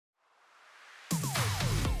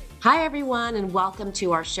Hi, everyone, and welcome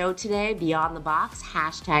to our show today, Beyond the Box,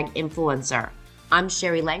 #influencer. I'm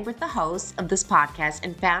Sherry Langworth, the host of this podcast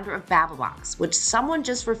and founder of Babblebox, which someone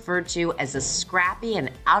just referred to as a scrappy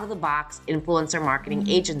and out-of-the-box influencer marketing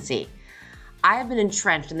agency. I have been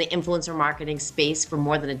entrenched in the influencer marketing space for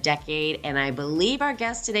more than a decade, and I believe our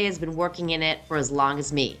guest today has been working in it for as long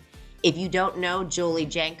as me. If you don't know Julie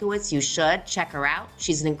Jankowicz, you should check her out.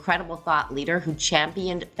 She's an incredible thought leader who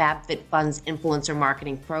championed FabFitFun's influencer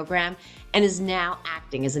marketing program and is now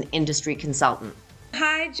acting as an industry consultant.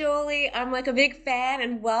 Hi, Julie. I'm like a big fan,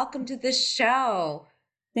 and welcome to the show.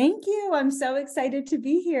 Thank you. I'm so excited to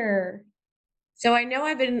be here. So I know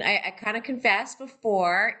I kind of confessed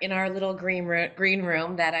before in our little green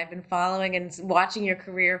room that I've been following and watching your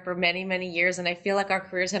career for many, many years. And I feel like our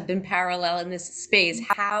careers have been parallel in this space.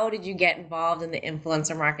 How did you get involved in the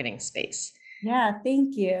influencer marketing space? Yeah,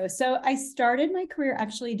 thank you. So I started my career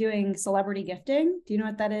actually doing celebrity gifting. Do you know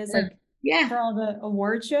what that is? Like Yeah. for all the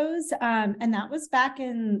award shows. And that was back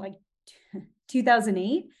in like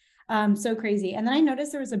 2008. So crazy. And then I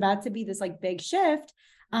noticed there was about to be this like big shift.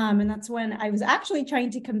 And that's when I was actually trying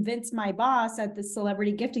to convince my boss at the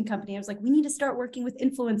celebrity gifting company. I was like, we need to start working with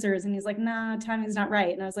influencers. And he's like, nah, timing's not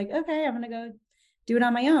right. And I was like, okay, I'm going to go do it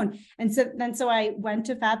on my own. And so I went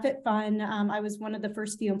to FabFitFun. I was one of the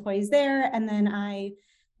first few employees there. And then I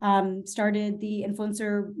started the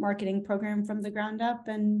influencer marketing program from the ground up.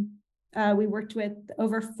 And we worked with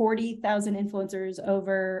over 40,000 influencers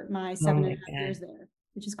over my Oh seven and my a half God. years there,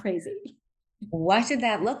 which is crazy. What did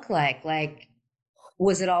that look like? Like,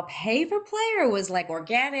 was it all pay for play or was like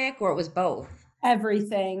organic or it was both?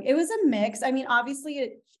 Everything. It was a mix. I mean,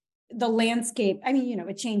 obviously, the landscape, I mean,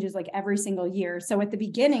 it changes like every single year. So at the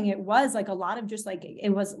beginning, it was like a lot of just like, it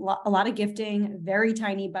was a lot of gifting, very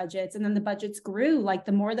tiny budgets. And then the budgets grew. Like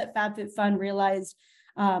the more that FabFitFun realized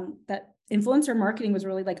that influencer marketing was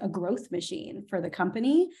really like a growth machine for the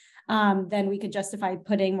company, then we could justify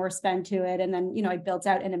putting more spend to it. And then, I built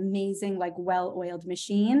out an amazing, like well-oiled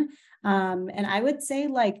machine. And I would say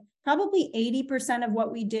like probably 80% of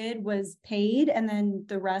what we did was paid. And then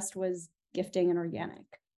the rest was gifting and organic.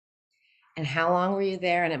 And how long were you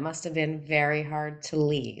there? And it must have been very hard to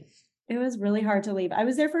leave. It was really hard to leave. I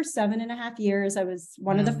was there for 7.5 years. I was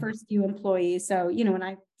one of the Wow. first few employees. So, when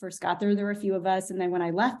I first got there were a few of us. And then when I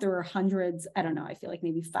left, there were hundreds. I don't know, I feel like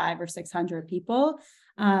maybe 500 or 600 people.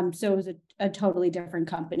 So it was a totally different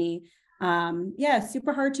company. Yeah,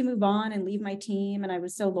 super hard to move on and leave my team. And I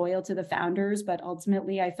was so loyal to the founders, but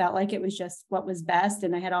ultimately I felt like it was just what was best.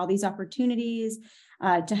 And I had all these opportunities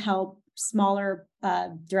to help smaller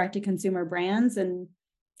direct to consumer brands. And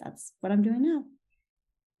that's what I'm doing now.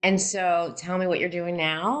 And so tell me what you're doing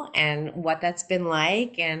now and what that's been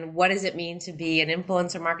like and what does it mean to be an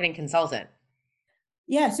influencer marketing consultant?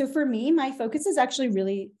 Yeah. So for me, my focus is actually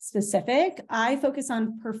really specific. I focus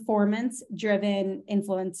on performance driven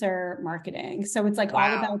influencer marketing. So it's like all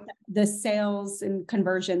Wow. about the sales and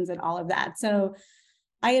conversions and all of that. So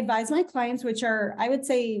I advise my clients, which are, I would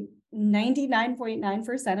say,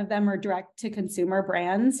 99.9% of them are direct to consumer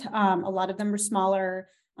brands. A lot of them are smaller.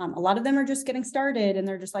 A lot of them are just getting started and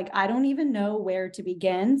they're just like, I don't even know where to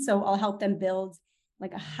begin. So I'll help them build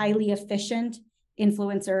like a highly efficient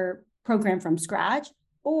influencer program from scratch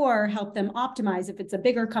or help them optimize if it's a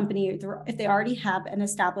bigger company, if they already have an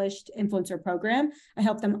established influencer program. I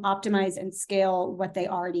help them optimize and scale what they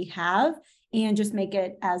already have and just make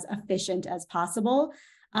it as efficient as possible.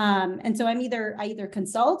 And so I either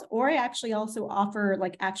consult or I actually also offer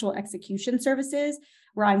like actual execution services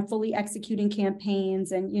where I'm fully executing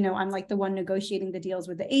campaigns and, I'm like the one negotiating the deals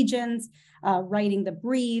with the agents, writing the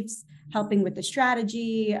briefs, helping with the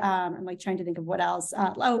strategy. I'm like trying to think of what else.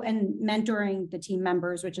 And mentoring the team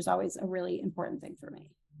members, which is always a really important thing for me.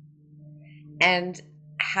 And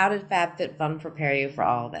how did FabFitFun prepare you for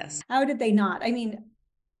all of this? How did they not? I mean,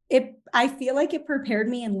 I feel like it prepared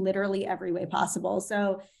me in literally every way possible.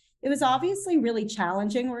 So it was obviously really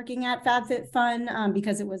challenging working at FabFitFun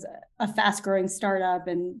because it was a fast growing startup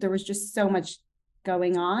and there was just so much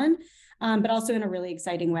going on, but also in a really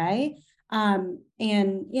exciting way. And,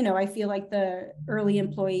 I feel like the early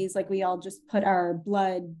employees, like we all just put our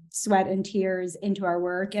blood, sweat, and tears into our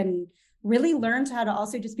work and really learned how to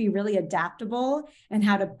also just be really adaptable and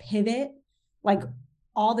how to pivot like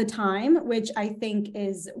all the time, which I think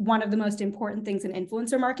is one of the most important things in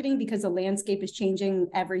influencer marketing because the landscape is changing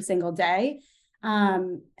every single day.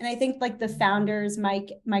 And I think like the founders,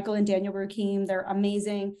 Michael and Daniel Rakim, they're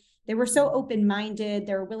amazing. They were so open-minded.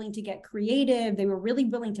 They were willing to get creative. They were really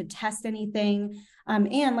willing to test anything.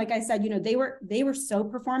 And like I said, they were so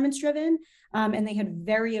performance driven, and they had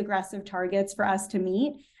very aggressive targets for us to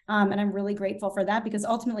meet. And I'm really grateful for that because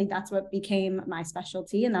ultimately that's what became my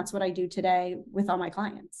specialty. And that's what I do today with all my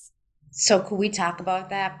clients. So could we talk about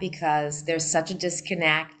that? Because there's such a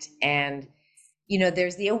disconnect and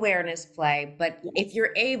there's the awareness play, but if Yes.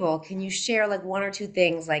 you're able, can you share like one or two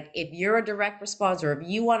things? Like if you're a direct response or if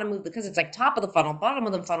you want to move, because it's like top of the funnel, bottom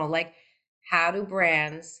of the funnel, like how do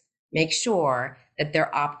brands make sure that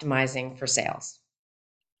they're optimizing for sales?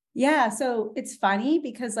 Yeah. So it's funny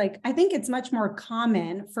because like, I think it's much more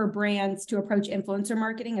common for brands to approach influencer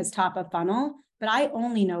marketing as top of funnel, but I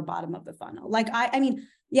only know bottom of the funnel. Like I mean,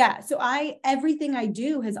 yeah. So everything I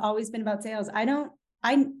do has always been about sales.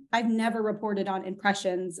 I've never reported on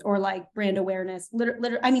impressions or like brand awareness.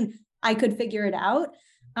 I mean, I could figure it out.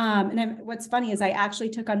 What's funny is I actually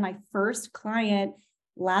took on my first client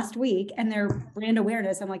last week and their brand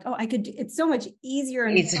awareness. I'm like, oh, it's so much easier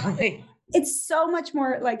and it's so much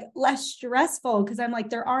more like less stressful because I'm like,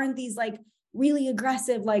 there aren't these like really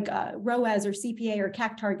aggressive like ROAS or CPA or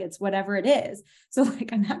CAC targets, whatever it is. So like,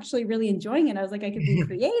 I'm actually really enjoying it. I was like, I could be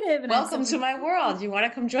creative and I have Welcome to something. my world. You want to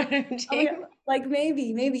come join our Oh my team? God, like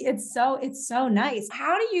maybe it's so nice.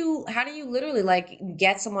 How do you literally like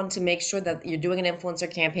get someone to make sure that you're doing an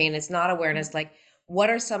influencer campaign? It's not awareness. Like, what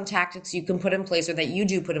are some tactics you can put in place or that you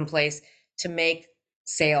do put in place to make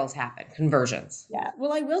sales happen, conversions? Yeah.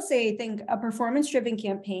 Well, I will say, I think a performance driven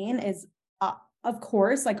campaign is, of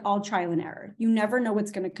course, like all trial and error. You never know what's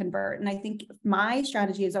going to convert. And I think my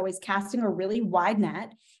strategy is always casting a really wide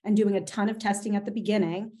net and doing a ton of testing at the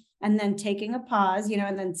beginning and then taking a pause,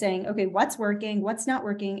 and then saying, okay, what's working, what's not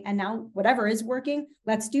working. And now whatever is working,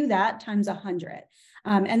 let's do that times 100.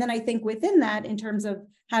 And then I think within that, in terms of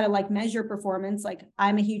how to like measure performance, like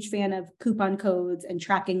I'm a huge fan of coupon codes and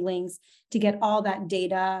tracking links to get all that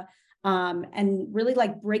data, and really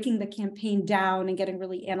like breaking the campaign down and getting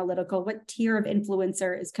really analytical. What tier of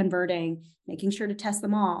influencer is converting, making sure to test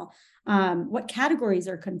them all. What categories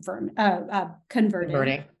are converting.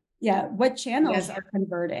 Converting. Yeah. What channels Yes. are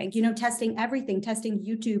converting, testing everything, testing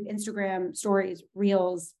YouTube, Instagram stories,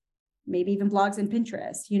 reels, maybe even blogs and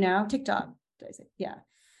Pinterest, TikTok. Did I say? Yeah.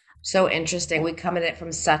 So interesting. We come at it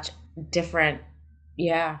from such different,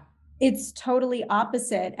 yeah. It's totally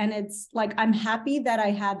opposite. And it's like, I'm happy that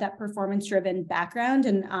I had that performance driven background.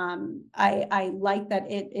 And I like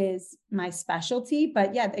that it is my specialty,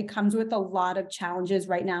 but yeah, it comes with a lot of challenges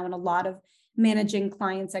right now and a lot of managing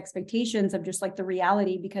clients' expectations of just like the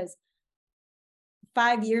reality, because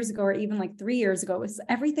 5 years ago, or even like 3 years ago,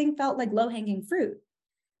 everything felt like low hanging fruit.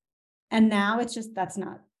 And now it's just, that's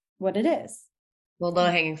not what it is. Well,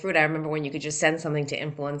 low hanging fruit. I remember when you could just send something to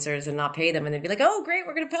influencers and not pay them, and they'd be like, "Oh, great,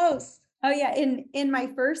 we're going to post." Oh yeah, in my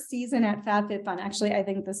first season at FabFitFun, actually, I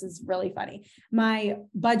think this is really funny. My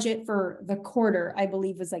budget for the quarter, I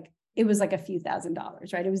believe, was like a few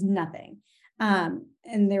 $1,000s, right? It was nothing. And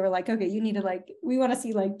they were like, okay, you need to we want to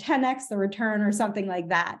see like 10x the return or something like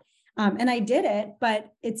that. And I did it,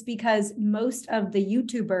 but it's because most of the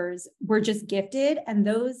YouTubers were just gifted, and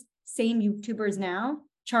those same YouTubers now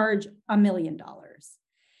charge $1 million.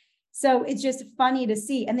 So it's just funny to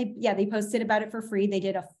see. And they posted about it for free. They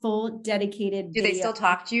did a full dedicated Do video. they still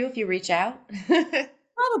talk to you if you reach out?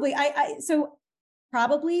 Probably.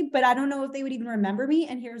 Probably, but I don't know if they would even remember me.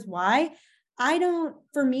 And here's why.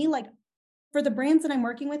 For me, like for the brands that I'm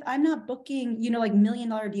working with, I'm not booking, like $1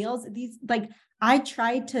 million deals. I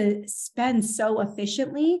try to spend so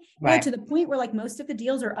efficiently, Right. to the point where like most of the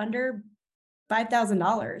deals are under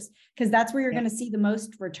 $5,000, because that's where you're going to see the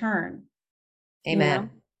most return. Amen.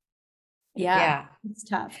 Yeah, Yeah. it's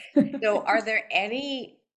tough. So are there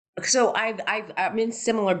any so I'm in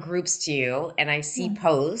similar groups to you and I see Yeah.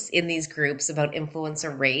 posts in these groups about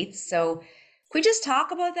influencer rates. So could we just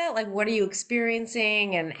talk about that? Like what are you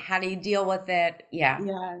experiencing and how do you deal with it? Yeah.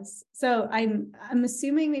 Yes. So I'm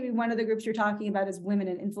assuming maybe one of the groups you're talking about is women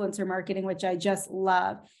in influencer marketing, which I just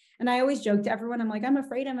love. And I always joke to everyone, I'm like, I'm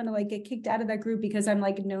afraid I'm gonna like get kicked out of that group because I'm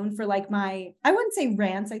like known for like I wouldn't say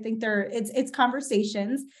rants. I think it's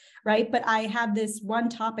conversations, right? But I have this one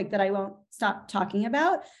topic that I won't stop talking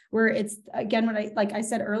about, where it's again what I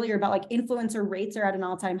said earlier about like influencer rates are at an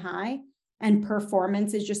all-time high and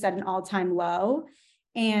performance is just at an all-time low.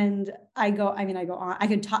 And I go on,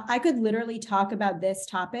 I could literally talk about this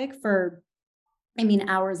topic for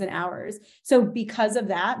hours and hours. So because of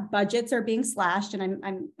that, budgets are being slashed, and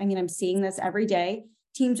I'm seeing this every day.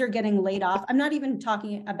 Teams are getting laid off. I'm not even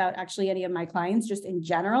talking about actually any of my clients, just in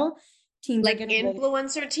general. Teams Like are getting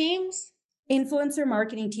influencer teams? influencer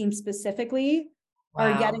marketing teams specifically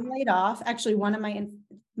are Wow. getting laid off. Actually, one of my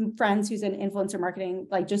friends who's in influencer marketing,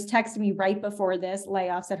 like just texted me right before this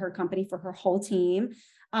layoffs at her company for her whole team.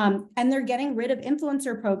 And they're getting rid of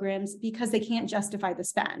influencer programs because they can't justify the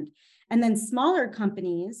spend. And then smaller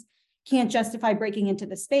companies can't justify breaking into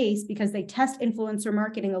the space because they test influencer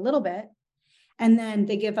marketing a little bit and then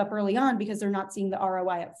they give up early on because they're not seeing the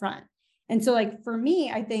ROI up front. And so like for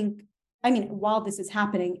me, I think, I mean, while this is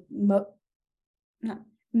happening,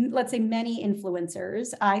 let's say many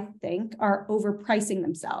influencers, I think, are overpricing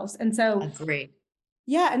themselves. And so Agreed.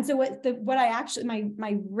 yeah. And so what I actually,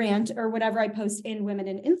 my rant or whatever I post in Women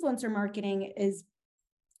in Influencer Marketing is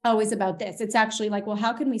always about this. It's actually like, well,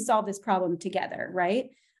 how can we solve this problem together? Right.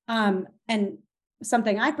 And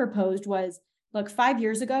something I proposed was, look, 5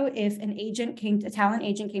 years ago, if a talent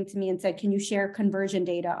agent came to me and said, can you share conversion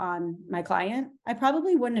data on my client? I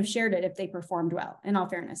probably wouldn't have shared it if they performed well. In all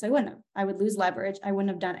fairness, I wouldn't have. I would lose leverage. I wouldn't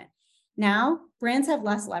have done it. Now brands have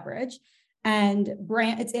less leverage, and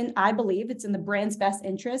I believe it's in the brand's best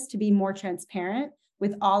interest to be more transparent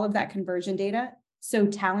with all of that conversion data. So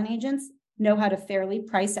talent agents know how to fairly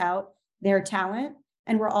price out their talent,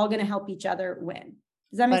 and we're all going to help each other win.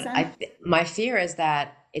 Does that make sense? My fear is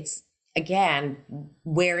that it's, again,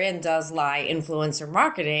 wherein does lie influencer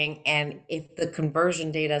marketing. And if the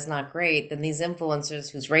conversion data is not great, then these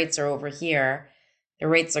influencers whose rates are over here, their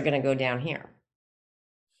rates are going to go down here.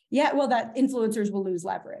 Yeah, well, that influencers will lose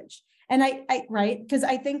leverage. And right, because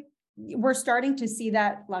I think we're starting to see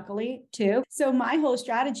that luckily too. So my whole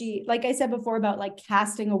strategy, like I said before about like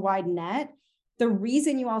casting a wide net, the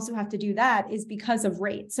reason you also have to do that is because of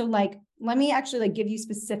rate. So like, let me actually like give you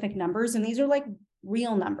specific numbers. And these are like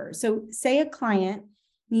real numbers. So say a client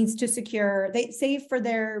needs to secure, they say for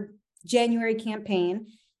their January campaign,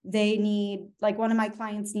 they need, like one of my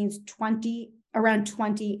clients needs around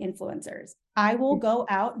 20 influencers. I will go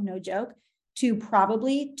out, no joke, to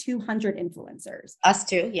probably 200 influencers. Us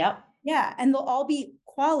too. Yep. Yeah. And they'll all be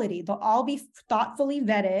quality. They'll all be thoughtfully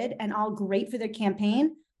vetted and all great for their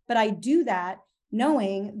campaign. But I do that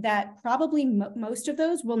knowing that probably most of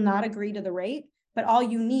those will not agree to the rate, but all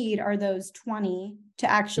you need are those 20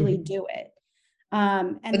 to actually do it.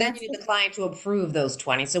 But then you need the client to approve those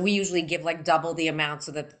 20. So we usually give like double the amount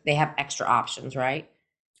so that they have extra options, right?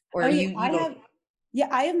 Or I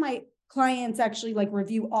have my clients actually like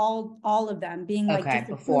review all of them, being like,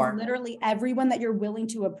 just approve literally everyone that you're willing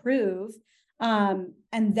to approve. And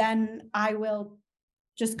then I will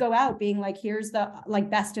just go out being like, here's the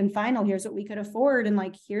like best and final, here's what we could afford. And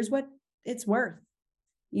like, here's what it's worth,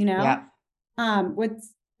 you know? Yeah.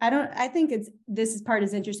 I think this part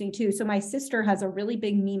is interesting too. So my sister has a really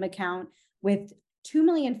big meme account with 2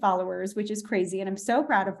 million followers, which is crazy. And I'm so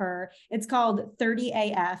proud of her. It's called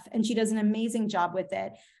 30AF and she does an amazing job with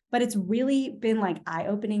it, but it's really been like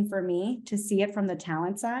eye-opening for me to see it from the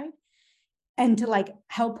talent side and to like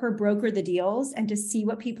help her broker the deals and to see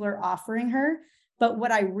what people are offering her. But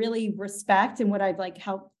what I really respect and what I've like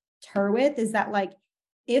helped her with is that like,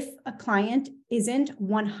 if a client isn't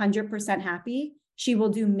 100% happy, she will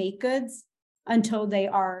do make goods until they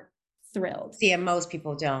are thrilled. See, and most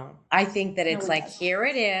people don't. I think that it's like, here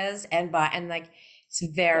it is, and like, it's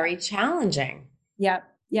very challenging. Yep.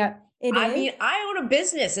 I mean, I own a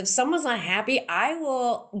business. If someone's not happy, I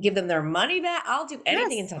will give them their money back. I'll do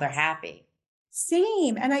anything until they're happy.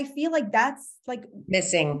 Same. And I feel like that's like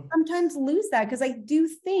missing. Sometimes lose that because I do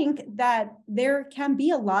think that there can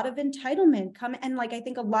be a lot of entitlement come. And like, I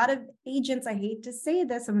think a lot of agents, I hate to say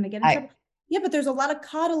this, I'm going to get in trouble. Yeah, but there's a lot of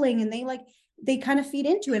coddling and they kind of feed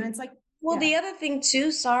into it. And it's like, well, the other thing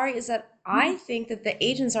too, is that I think that the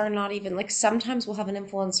agents are not even like, sometimes we'll have an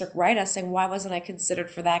influencer write us saying, why wasn't I considered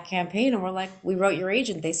for that campaign? And we're like, we wrote your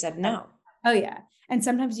agent. They said no. Oh yeah. And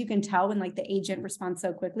sometimes you can tell when like the agent responds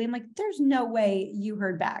so quickly. I'm like, there's no way you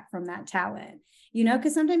heard back from that talent, you know,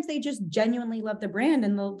 because sometimes they just genuinely love the brand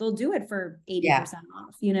and they'll do it for 80%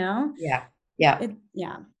 off, you know? Yeah.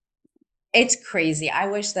 It's crazy. I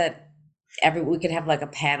wish that we could have like a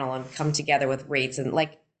panel and come together with rates. And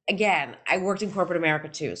like, again, I worked in corporate America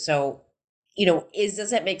too. So, you know,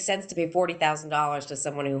 does it make sense to pay $40,000 to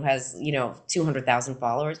someone who has, 200,000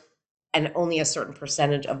 followers? And only a certain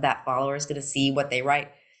percentage of that follower is going to see what they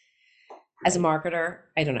write. As a marketer,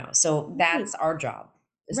 I don't know. So that's our job,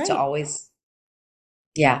 is to always,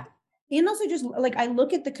 And also just like, I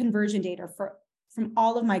look at the conversion data from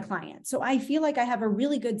all of my clients. So I feel like I have a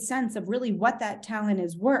really good sense of really what that talent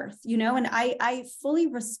is worth, you know, and I fully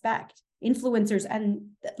respect influencers and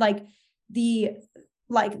like the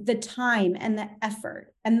time and the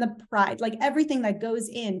effort and the pride, like everything that goes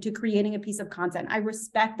into creating a piece of content. I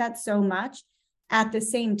respect that so much. At the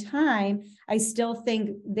same time, I still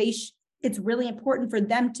think it's really important for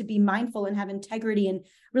them to be mindful and have integrity and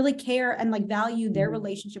really care and like value their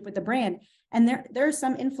relationship with the brand. And there are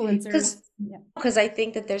some influencers. Yeah, Because I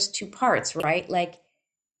think that there's two parts, right? Like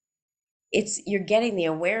it's you're getting the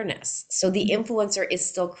awareness. So the influencer is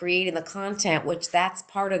still creating the content, which that's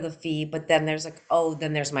part of the fee, but then there's like, oh,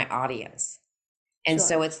 then there's my audience. And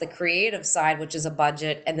so sure. it's the creative side, which is a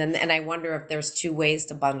budget. And I wonder if there's two ways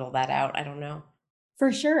to bundle that out. I don't know.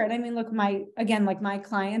 For sure. And I mean, look, again, like my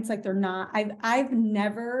clients, like they're not, I've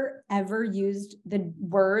never ever used the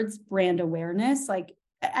words brand awareness. Like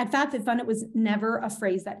at FabFitFun, it was never a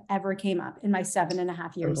phrase that ever came up in my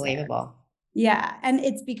 7.5 years there. Unbelievable. Yeah. And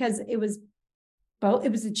it's because it was both,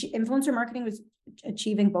 influencer marketing was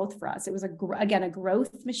achieving both for us. It was again, a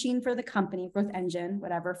growth machine for the company, growth engine,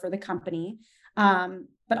 whatever, for the company.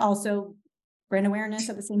 But also brand awareness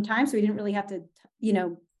at the same time. So we didn't really have to,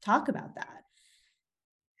 talk about that.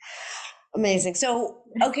 Amazing. So,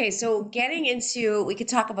 okay, so getting into, we could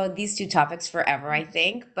talk about these two topics forever, I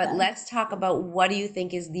think, but Yeah. let's talk about what do you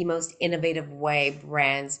think is the most innovative way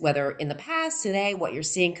brands, whether in the past, today, what you're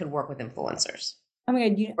seeing could work with influencers Oh my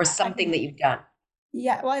God, or something that you've done.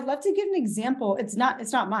 yeah, well, I'd love to give an example. It's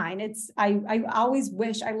not mine. I always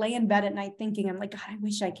wish I lay in bed at night thinking, I'm like, God, I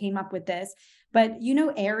wish I came up with this. But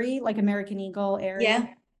Aerie, like American Eagle, Aerie. Yeah.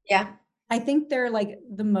 Yeah. I think they're like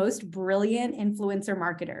the most brilliant influencer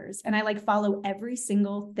marketers. And I like follow every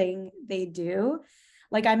single thing they do.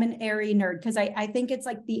 Like I'm an Aerie nerd because I think it's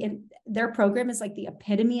like their program is like the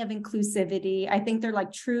epitome of inclusivity. I think they're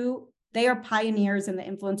like they are pioneers in the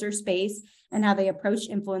influencer space and how they approach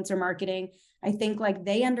influencer marketing. I think like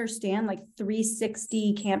they understand like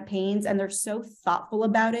 360 campaigns and they're so thoughtful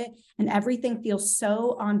about it and everything feels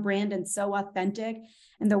so on brand and so authentic.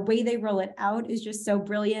 And the way they roll it out is just so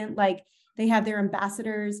brilliant. Like they have their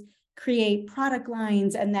ambassadors create product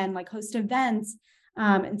lines and then like host events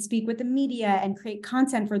and speak with the media and create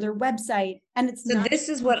content for their website. And it's So not. this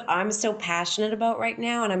is what I'm so passionate about right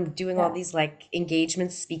now. And I'm doing all Yeah. these like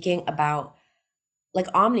engagements speaking about like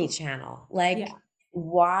omni-channel. Like, Yeah.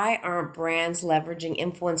 why aren't brands leveraging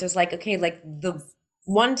influencers? Like, okay, like the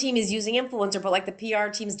one team is using influencer, but like the PR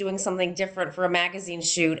team's doing something different for a magazine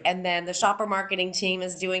shoot. And then the shopper marketing team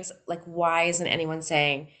is doing like, why isn't anyone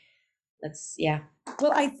saying, yeah.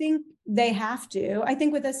 Well, I think they have to. I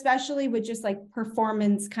think especially with just like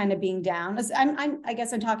performance kind of being down. I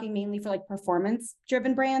guess I'm talking mainly for like performance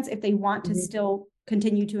driven brands. If they want to still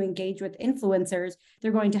continue to engage with influencers,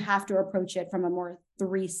 they're going to have to approach it from a more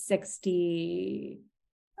 360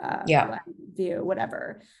 view,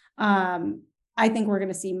 whatever. I think we're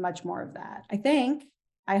going to see much more of that.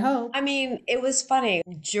 I hope. I mean, it was funny.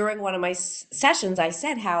 During one of my sessions, I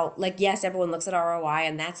said how, like, yes, everyone looks at ROI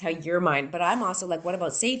and that's how you're mined. But I'm also like, what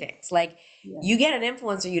about savings? Like, you get an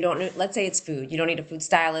influencer, you don't need, let's say it's food. You don't need a food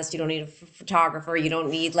stylist. You don't need a photographer. You don't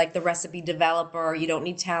need like the recipe developer. You don't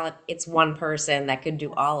need talent. It's one person that could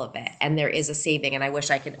do all of it. And there is a saving. And I wish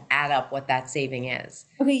I could add up what that saving is.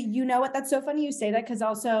 Okay, you know what? That's so funny you say that because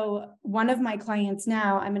also one of my clients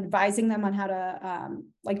now, I'm advising them on how to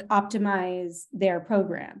like optimize their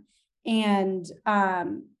program. And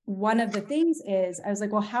one of the things is I was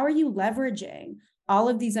like, well, how are you leveraging all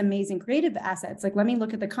of these amazing creative assets? Like, let me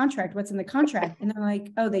look at the contract. What's in the contract? And they're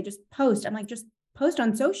like, oh, they just post. I'm like, just post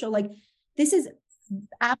on social. Like, this is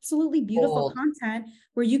absolutely beautiful content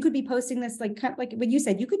where you could be posting this like what you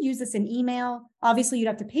said, you could use this in email. Obviously you'd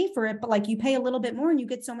have to pay for it, but like you pay a little bit more and you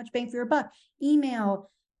get so much bang for your buck. Email,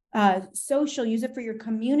 social, use it for your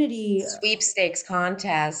community. Sweepstakes,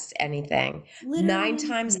 contest, anything. Literally. 9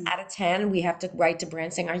 times out of 10, we have to write to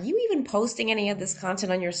brands saying, are you even posting any of this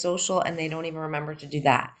content on your social? And they don't even remember to do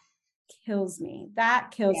that. Kills me.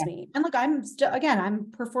 That kills me. And look,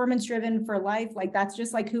 I'm performance driven for life. Like that's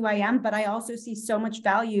just like who I am. But I also see so much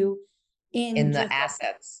value in the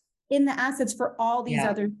assets. In the assets for all these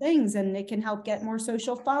other things. And it can help get more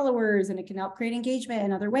social followers and it can help create engagement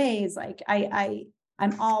in other ways. Like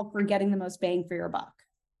I'm all for getting the most bang for your buck.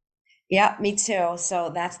 Yeah, me too.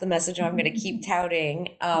 So that's the message I'm going to keep touting.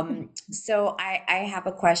 So I have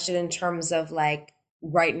a question in terms of like,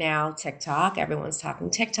 right now, TikTok, everyone's talking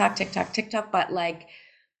TikTok, but like,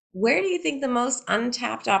 where do you think the most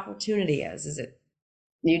untapped opportunity is? Is it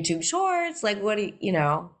YouTube Shorts? Like, what do you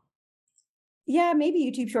know? Yeah, maybe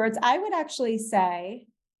YouTube Shorts. I would actually say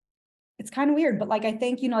it's kind of weird, but like, I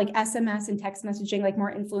think, like SMS and text messaging, like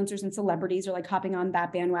more influencers and celebrities are like hopping on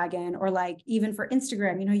that bandwagon, or like even for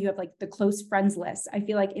Instagram, you have like the close friends list. I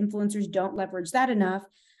feel like influencers don't leverage that enough.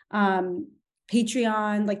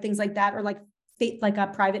 Patreon, like things like that, or like like a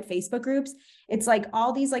private Facebook groups. It's like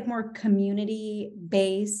all these like more community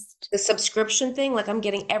based. The subscription thing, like I'm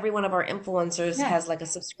getting every one of our influencers Yeah. has like a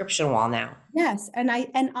subscription wall now. Yes. And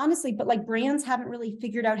honestly, but like brands haven't really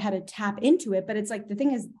figured out how to tap into it. But it's like, the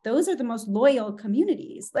thing is, those are the most loyal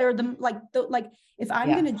communities. They're like, if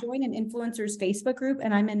I'm going to join an influencer's Facebook group,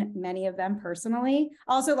 and I'm in many of them personally,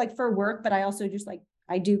 also like for work, but I also just like,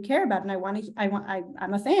 I do care about it, and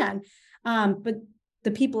I'm a fan. But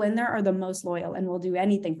the people in there are the most loyal and will do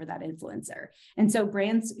anything for that influencer. And so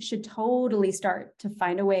brands should totally start to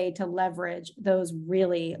find a way to leverage those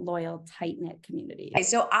really loyal, tight-knit communities. Okay,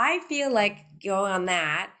 so I feel like going on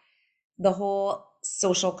that, the whole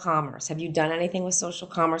social commerce. Have you done anything with social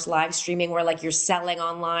commerce live streaming where like you're selling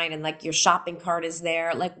online and like your shopping cart is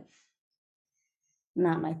there? Like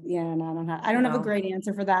Not my, yeah, no, I don't have a no. great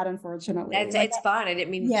answer for that, unfortunately. It's fun. I didn't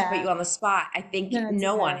mean to put you on the spot. I think No,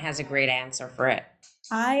 no one has a great answer for it.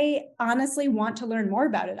 I honestly want to learn more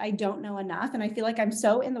about it. I don't know enough. And I feel like I'm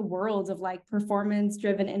so in the world of like performance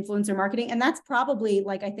driven influencer marketing. And that's probably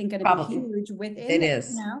like, I think going to be huge within it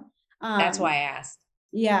is. You know? That's why I asked.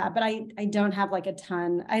 Yeah, but I don't have like a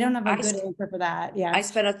ton. I don't have a good answer for that. Yeah. I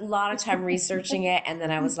spent a lot of time researching it, and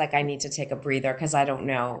then I was like, I need to take a breather because I don't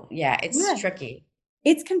know. Yeah, it's tricky.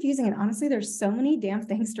 It's confusing. And honestly, there's so many damn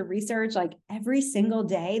things to research like every single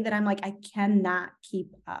day that I'm like, I cannot keep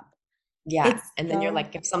up. Yeah. And then you're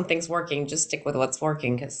like, if something's working, just stick with what's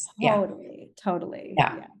working. Cause totally.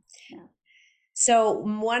 Yeah. So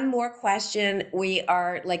one more question. We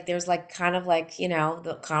are like, there's like kind of like, you know,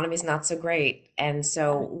 the economy's not so great. And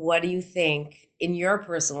so what do you think, in your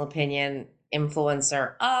personal opinion,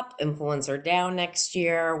 influencer up, influencer down next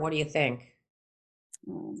year? What do you think?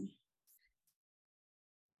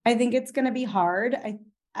 I think it's going to be hard.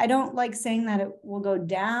 I don't like saying that it will go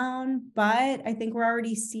down, but I think we're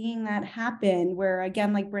already seeing that happen where,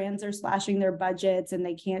 again, like brands are slashing their budgets and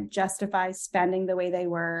they can't justify spending the way they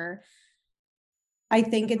were. I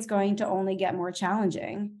think it's going to only get more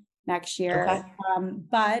challenging next year. Okay.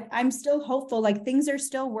 But I'm still hopeful, like things are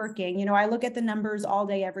still working. You know, I look at the numbers all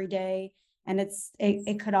day, every day, and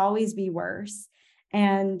it could always be worse.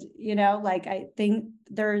 And, you know, like I think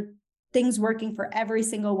there are things working for every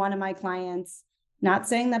single one of my clients. Not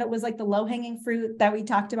saying that it was like the low-hanging fruit that we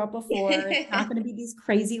talked about before. It's not going to be these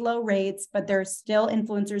crazy low rates, but there's still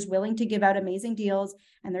influencers willing to give out amazing deals,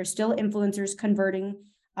 and there's still influencers converting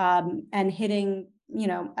and hitting, you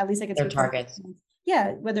know, at least like it's their targets.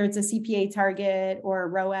 Yeah, whether it's a CPA target or a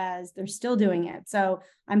ROAS, they're still doing it. So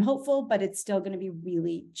I'm hopeful, but it's still going to be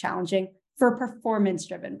really challenging for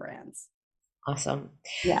performance-driven brands. Awesome.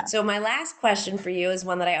 Yeah. So my last question for you is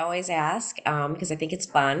one that I always ask because I think it's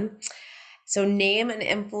fun. So name an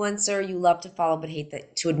influencer you love to follow but hate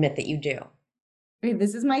to admit that you do. Okay,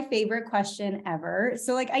 this is my favorite question ever.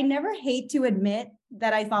 So like I never hate to admit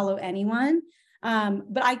that I follow anyone.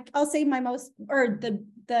 But I'll say my most, or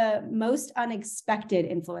the most unexpected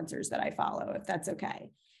influencers that I follow, if that's okay.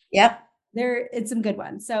 Yep. It's some good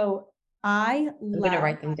ones. So I'm going to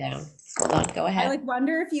write them down. Hold on, go ahead. I like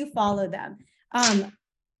wonder if you follow them.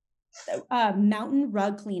 Mountain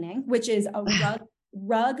Rug Cleaning, which is a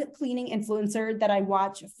rug cleaning influencer that I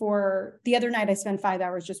watch for. The other night I spent 5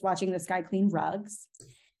 hours just watching this guy clean rugs.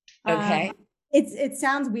 Okay. It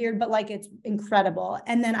sounds weird, but like it's incredible.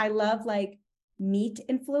 And then I love like meat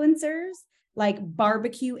influencers, like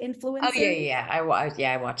barbecue influencers. Oh yeah. I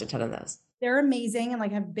watch a ton of those. They're amazing and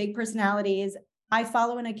like have big personalities. I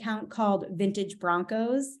follow an account called Vintage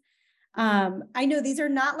Broncos. I know these are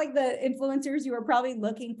not like the influencers you are probably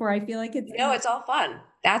looking for. I feel like it's all fun.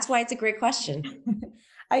 That's why it's a great question.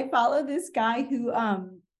 I follow this guy who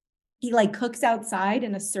he like cooks outside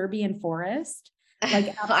in a Serbian forest.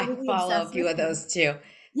 Like I follow a few of those too.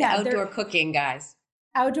 Yeah, outdoor cooking guys.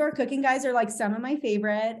 Outdoor cooking guys are like some of my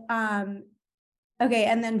favorite. Okay,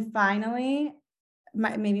 and then finally,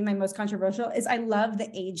 maybe my most controversial is I love the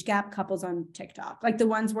age gap couples on TikTok. Like the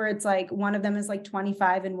ones where it's like one of them is like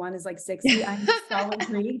 25 and one is like 60. I'm so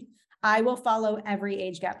intrigued. I will follow every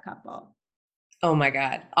age gap couple. Oh my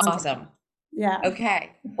God. Awesome. Yeah.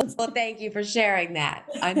 Okay. Well, thank you for sharing that.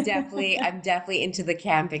 I'm definitely into the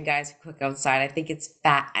camping guys who cook outside. I think it's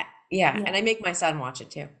fat. Yeah. And I make my son watch it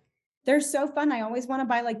too. They're so fun. I always want to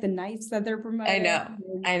buy like the knives that they're promoting.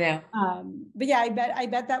 I know. But yeah, I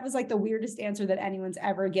bet that was like the weirdest answer that anyone's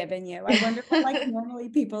ever given you. I wonder what like normally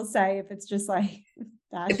people say, if it's just like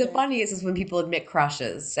fashion. The funniest is when people admit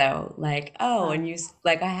crushes. So like, and you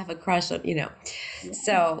like, I have a crush on, you know. Yeah.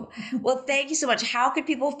 So, well, thank you so much. How could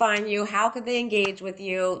people find you? How could they engage with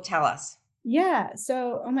you? Tell us. Yeah.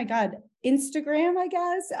 So, oh my God, Instagram, I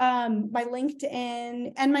guess, my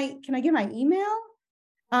LinkedIn and can I give my email?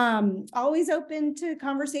 Always open to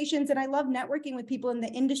conversations, and I love networking with people in the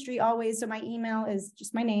industry always. So my email is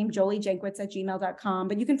just my name, joliejankwitz@gmail.com,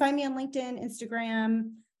 but you can find me on LinkedIn,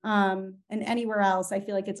 Instagram, and anywhere else. I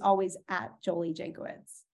feel like it's always at Jolie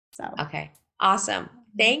Jankwitz. So, Okay. Awesome.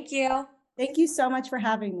 Thank you. Thank you so much for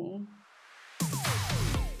having me.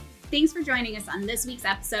 Thanks for joining us on this week's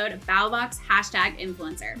episode of BattlBox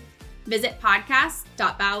 #Influencer. Visit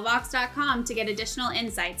podcast.battlebox.com to get additional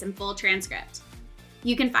insights and full transcript.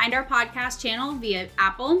 You can find our podcast channel via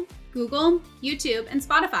Apple, Google, YouTube, and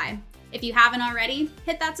Spotify. If you haven't already,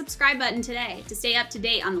 hit that subscribe button today to stay up to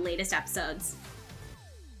date on the latest episodes.